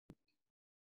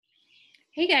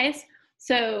Hey guys,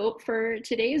 so for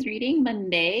today's reading,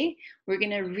 Monday, we're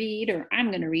going to read, or I'm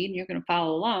going to read, and you're going to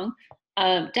follow along,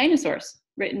 Dinosaurs,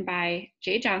 written by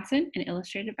Jay Johnson and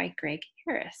illustrated by Greg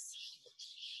Harris.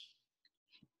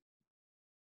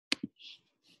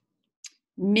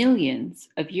 Millions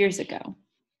of years ago.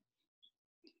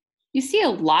 You see a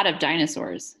lot of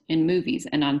dinosaurs in movies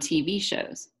and on TV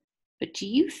shows, but do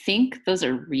you think those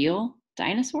are real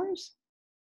dinosaurs?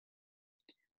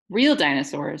 Real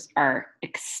dinosaurs are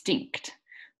extinct.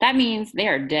 That means they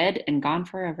are dead and gone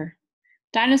forever.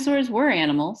 Dinosaurs were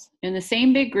animals in the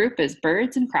same big group as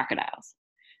birds and crocodiles.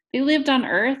 They lived on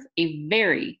Earth a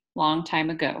very long time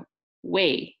ago,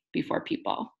 way before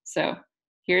people. So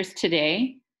here's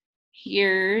today.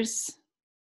 Here's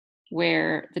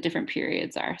where the different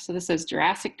periods are. So this is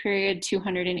Jurassic period,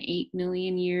 208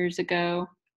 million years ago.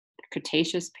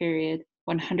 Cretaceous period,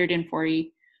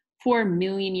 144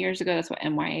 million years ago. That's what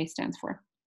MYA stands for.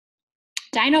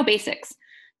 Dino basics.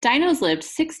 Dinos lived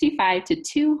 65 to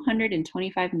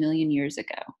 225 million years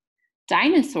ago.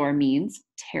 Dinosaur means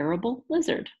terrible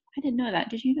lizard. I didn't know that.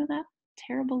 Did you know that?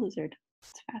 Terrible lizard.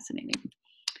 It's fascinating.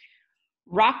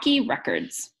 Rocky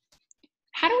records.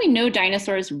 How do we know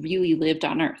dinosaurs really lived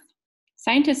on Earth?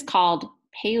 Scientists called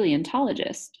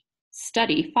paleontologists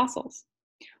study fossils.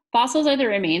 Fossils are the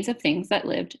remains of things that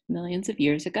lived millions of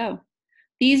years ago.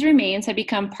 These remains have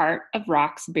become part of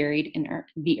rocks buried in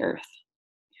the Earth.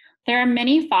 There are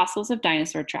many fossils of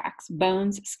dinosaur tracks,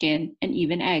 bones, skin, and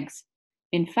even eggs.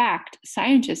 In fact,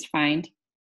 scientists find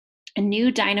a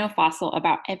new dino fossil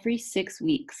about every 6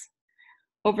 weeks.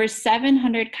 Over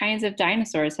 700 kinds of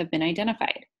dinosaurs have been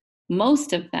identified.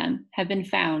 Most of them have been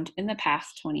found in the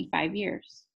past 25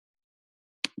 years.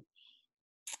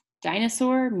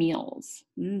 Dinosaur meals.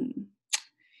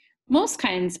 Most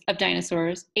kinds of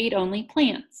dinosaurs ate only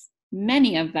plants.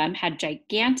 Many of them had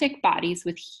gigantic bodies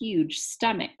with huge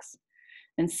stomachs,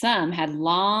 and some had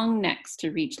long necks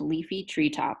to reach leafy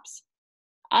treetops.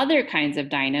 Other kinds of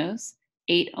dinos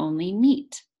ate only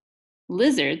meat.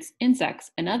 Lizards,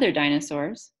 insects, and other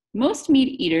dinosaurs, most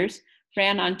meat eaters,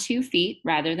 ran on 2 feet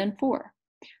rather than 4.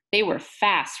 They were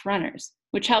fast runners,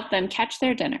 which helped them catch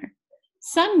their dinner.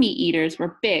 Some meat eaters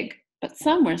were big, but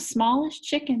some were small as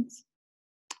chickens.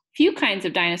 Few kinds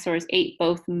of dinosaurs ate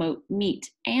both meat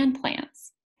and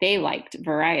plants. They liked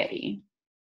variety.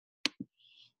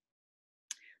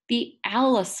 The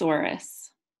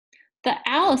Allosaurus. The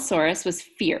Allosaurus was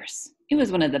fierce. It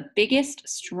was one of the biggest,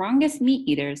 strongest meat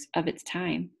eaters of its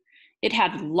time. It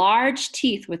had large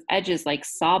teeth with edges like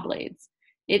saw blades.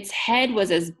 Its head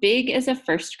was as big as a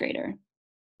first grader.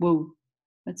 Whoa,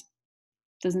 that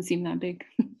doesn't seem that big.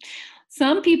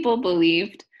 Some people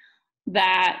believed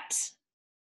that,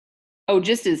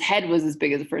 just his head was as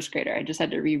big as a first grader. I just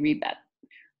had to reread that.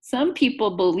 Some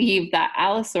people believe that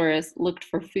Allosaurus looked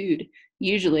for food,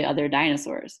 usually other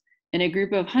dinosaurs, in a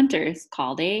group of hunters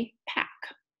called a pack.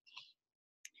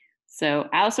 So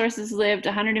Allosaurus lived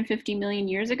 150 million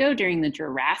years ago during the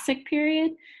Jurassic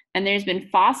period, and there's been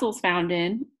fossils found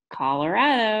in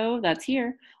Colorado, that's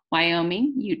here,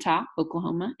 Wyoming, Utah,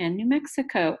 Oklahoma, and New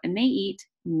Mexico, and they eat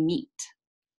meat.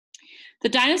 The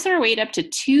dinosaur weighed up to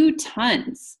 2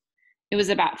 tons. It was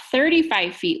about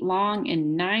 35 feet long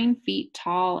and 9 feet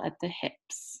tall at the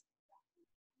hips.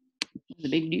 It was a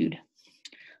big dude.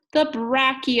 The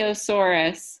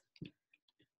Brachiosaurus.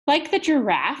 Like the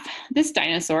giraffe, this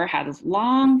dinosaur had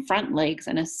long front legs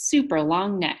and a super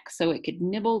long neck so it could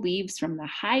nibble leaves from the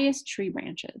highest tree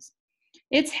branches.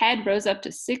 Its head rose up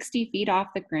to 60 feet off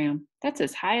the ground. That's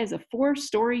as high as a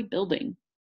 4-story building.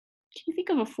 Can you think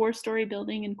of a 4-story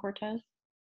building in Cortez?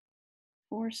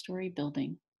 4-story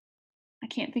building. I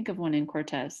can't think of one in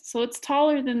Cortez. So it's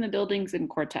taller than the buildings in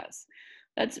Cortez.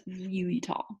 That's really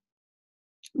tall.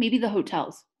 Maybe the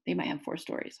hotels, they might have 4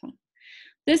 stories. Huh?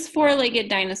 This 4-legged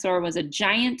dinosaur was a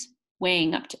giant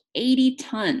weighing up to 80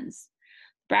 tons.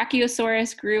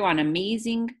 Brachiosaurus grew on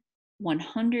amazing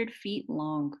 100 feet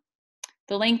long.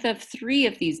 The length of 3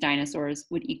 of these dinosaurs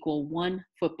would equal 1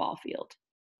 football field.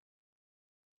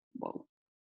 Whoa.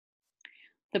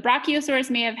 The Brachiosaurus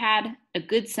may have had a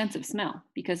good sense of smell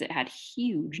because it had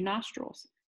huge nostrils.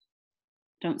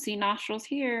 Don't see nostrils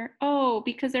here. Oh,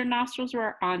 because their nostrils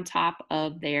were on top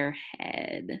of their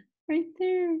head. Right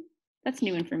there. That's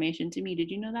new information to me. Did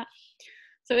you know that?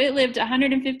 So it lived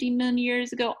 150 million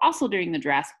years ago, also during the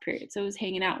Jurassic period. So it was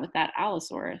hanging out with that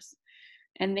Allosaurus.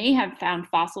 And they have found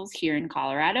fossils here in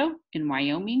Colorado, in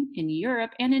Wyoming, in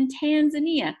Europe, and in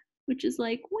Tanzania, which is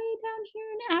like way down here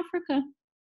in Africa.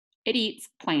 It eats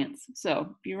plants.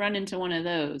 So if you run into one of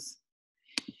those,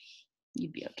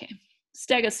 you'd be okay.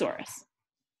 Stegosaurus.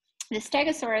 The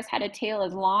Stegosaurus had a tail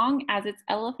as long as its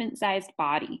elephant-sized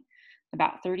body,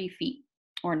 about 30 feet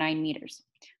or 9 meters.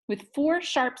 With 4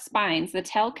 sharp spines, the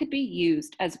tail could be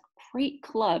used as a great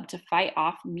club to fight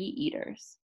off meat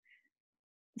eaters.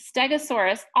 The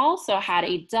Stegosaurus also had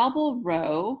a double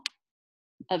row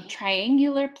of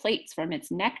triangular plates from its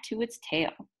neck to its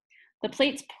tail. The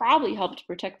plates probably helped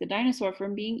protect the dinosaur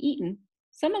from being eaten.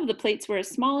 Some of the plates were as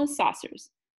small as saucers.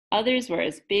 Others were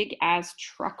as big as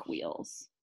truck wheels.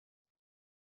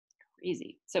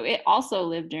 Crazy. So it also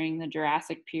lived during the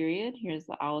Jurassic period. Here's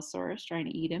the Allosaurus trying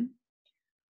to eat him.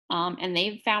 And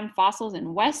they've found fossils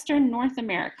in Western North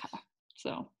America.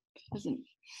 So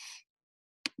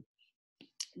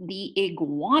the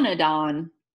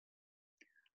Iguanodon.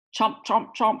 Chomp,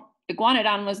 chomp, chomp.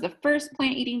 Iguanodon was the first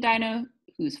plant-eating dino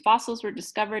whose fossils were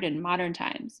discovered in modern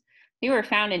times. They were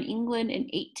found in England in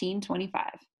 1825.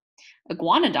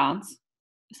 Iguanodons,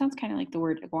 it sounds kind of like the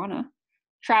word iguana,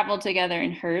 traveled together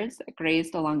in herds that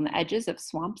grazed along the edges of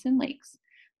swamps and lakes.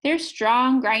 Their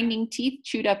strong, grinding teeth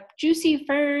chewed up juicy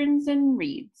ferns and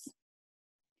reeds.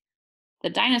 The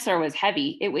dinosaur was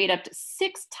heavy. It weighed up to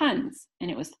 6 tons,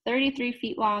 and it was 33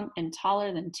 feet long and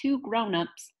taller than 2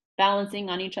 grown-ups balancing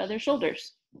on each other's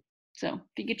shoulders. So if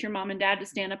you get your mom and dad to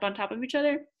stand up on top of each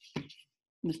other, it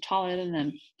was taller than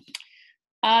them.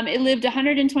 It lived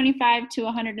 125 to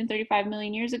 135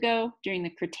 million years ago during the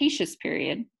Cretaceous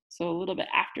period. So a little bit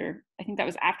after, I think that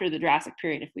was after the Jurassic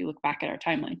period if we look back at our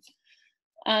timeline.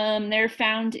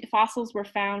 Fossils were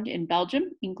found in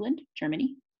Belgium, England,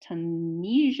 Germany,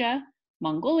 Tunisia,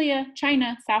 Mongolia,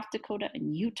 China, South Dakota,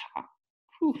 and Utah.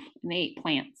 Whew, and they ate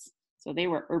plants, so they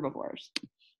were herbivores.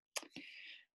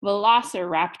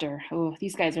 Velociraptor. Oh,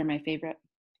 these guys are my favorite.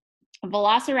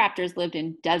 Velociraptors lived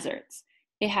in deserts.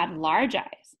 It had large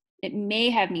eyes. It may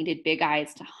have needed big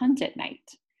eyes to hunt at night.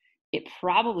 It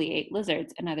probably ate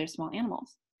lizards and other small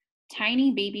animals.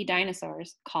 Tiny baby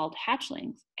dinosaurs called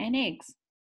hatchlings and eggs.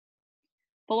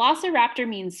 Velociraptor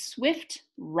means swift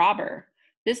robber.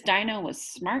 This dino was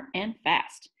smart and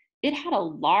fast. It had a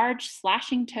large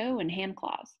slashing toe and hand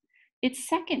claws. Its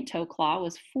second toe claw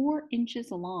was 4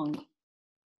 inches long.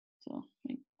 So,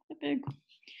 like, big.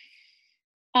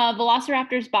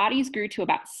 Velociraptors' bodies grew to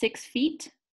about 6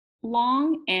 feet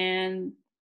long, and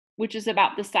which is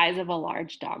about the size of a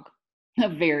large dog. A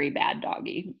very bad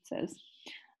doggy, it says.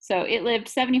 So it lived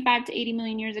 75 to 80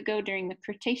 million years ago during the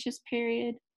Cretaceous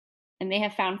period, and they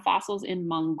have found fossils in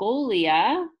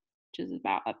Mongolia, which is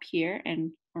about up here,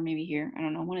 or maybe here, I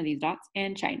don't know, one of these dots,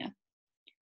 and China.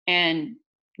 And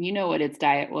you know what its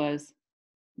diet was?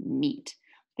 Meat.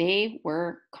 They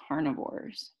were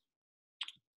carnivores.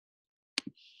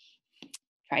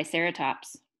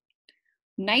 Triceratops.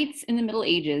 Knights in the Middle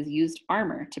Ages used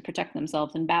armor to protect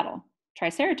themselves in battle.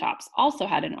 Triceratops also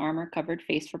had an armor-covered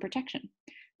face for protection,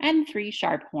 and 3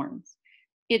 sharp horns.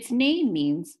 Its name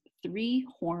means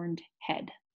 3-horned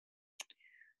head.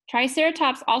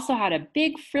 Triceratops also had a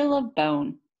big frill of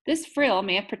bone. This frill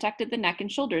may have protected the neck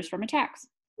and shoulders from attacks,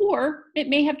 or it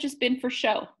may have just been for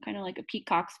show, kind of like a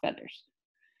peacock's feathers.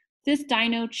 This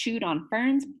dino chewed on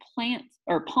ferns, plants,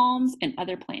 or palms, and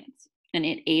other plants, and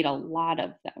it ate a lot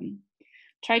of them.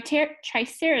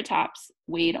 Triceratops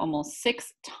weighed almost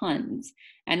 6 tons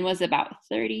and was about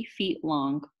 30 feet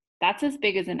long. That's as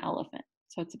big as an elephant,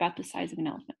 so it's about the size of an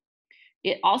elephant.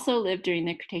 It also lived during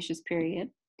the Cretaceous period,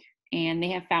 and they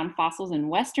have found fossils in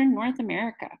Western North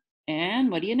America. And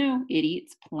what do you know? It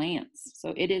eats plants,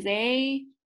 so it is a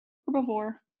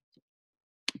herbivore.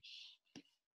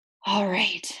 All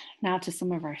right, now to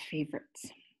some of our favorites.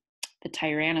 The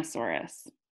Tyrannosaurus.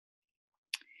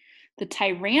 The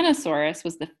Tyrannosaurus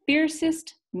was the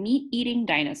fiercest meat-eating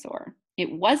dinosaur.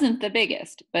 It wasn't the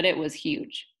biggest, but it was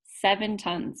huge. 7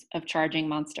 tons of charging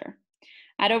monster.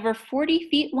 At over 40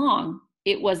 feet long,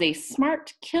 it was a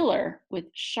smart killer with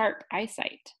sharp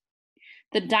eyesight.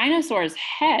 The dinosaur's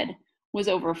head was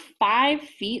over 5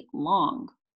 feet long.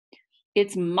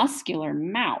 Its muscular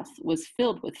mouth was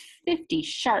filled with 50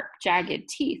 sharp, jagged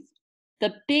teeth.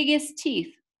 The biggest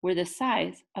teeth were the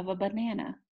size of a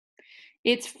banana.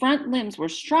 Its front limbs were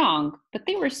strong, but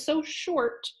they were so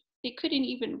short, it couldn't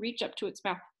even reach up to its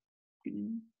mouth.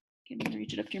 Can't even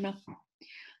reach it up to your mouth.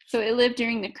 So it lived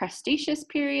during the Cretaceous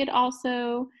period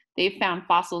also. They've found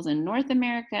fossils in North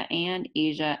America and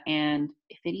Asia, and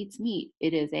if it eats meat,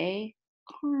 it is a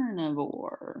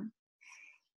carnivore.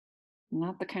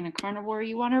 Not the kind of carnivore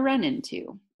you want to run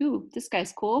into. Ooh, this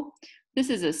guy's cool. This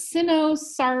is a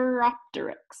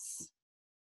Sinosauropteryx.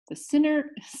 The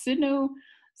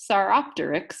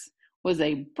Sinosauropteryx was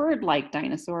a bird-like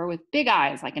dinosaur with big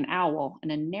eyes like an owl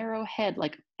and a narrow head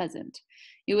like a pheasant.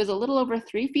 It was a little over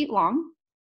 3 feet long.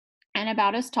 and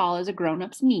about as tall as a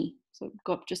grown-up's knee. So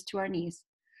go up just to our knees.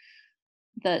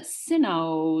 The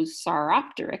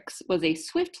Sinosauropteryx was a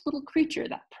swift little creature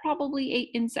that probably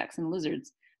ate insects and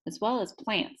lizards, as well as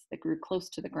plants that grew close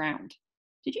to the ground.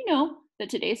 Did you know that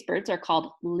today's birds are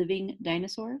called living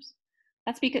dinosaurs?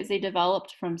 That's because they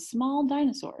developed from small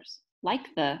dinosaurs,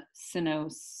 like the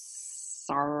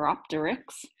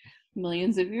Sinosauropteryx,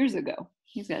 millions of years ago.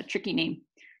 He's got a tricky name.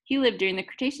 He lived during the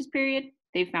Cretaceous period.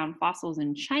 They found fossils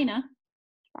in China,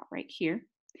 about right here,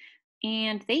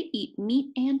 and they eat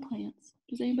meat and plants.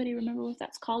 Does anybody remember what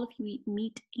that's called if you eat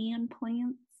meat and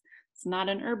plants? It's not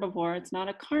an herbivore, it's not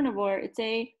a carnivore, it's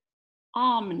a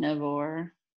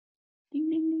omnivore. Ding,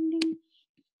 ding, ding, ding.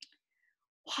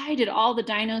 Why did all the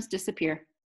dinos disappear?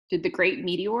 Did the great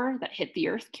meteor that hit the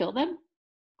earth kill them?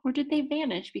 Or did they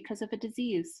vanish because of a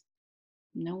disease?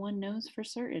 No one knows for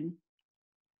certain.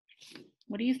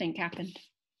 What do you think happened?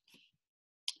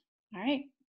 All right,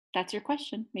 that's your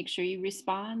question. Make sure you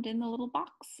respond in the little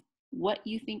box. What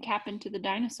you think happened to the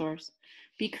dinosaurs.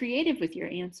 Be creative with your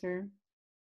answer.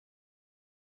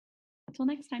 Until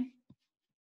next time.